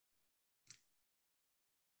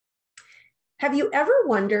Have you ever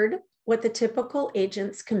wondered what the typical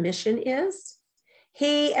agent's commission is?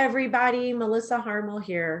 Hey, everybody, Melissa Harmel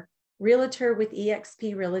here, Realtor with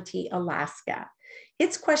eXp Realty Alaska.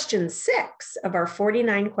 It's question 6 of our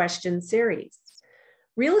 49 question series.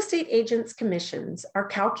 Real estate agents' commissions are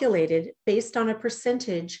calculated based on a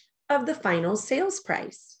percentage of the final sales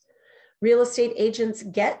price. Real estate agents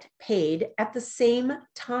get paid at the same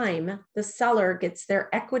time the seller gets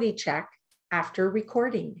their equity check after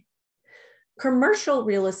recording. Commercial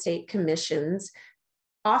real estate commissions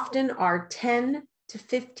often are 10 to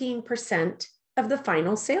 15% of the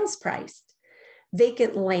final sales price.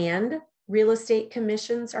 Vacant land real estate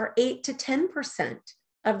commissions are 8 to 10%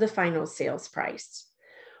 of the final sales price.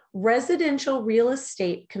 Residential real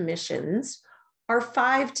estate commissions are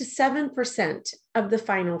 5 to 7% of the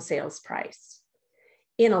final sales price.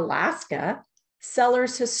 In Alaska,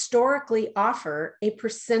 sellers historically offer a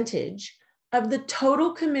percentage of the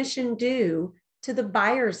total commission due to the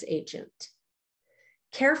buyer's agent.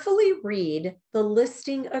 Carefully read the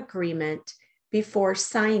listing agreement before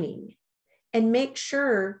signing and make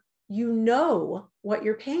sure you know what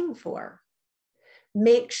you're paying for.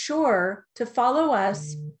 Make sure to follow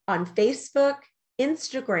us on Facebook,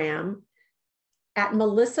 Instagram at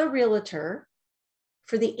Melissa Realtor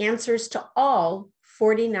for the answers to all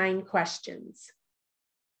 49 questions.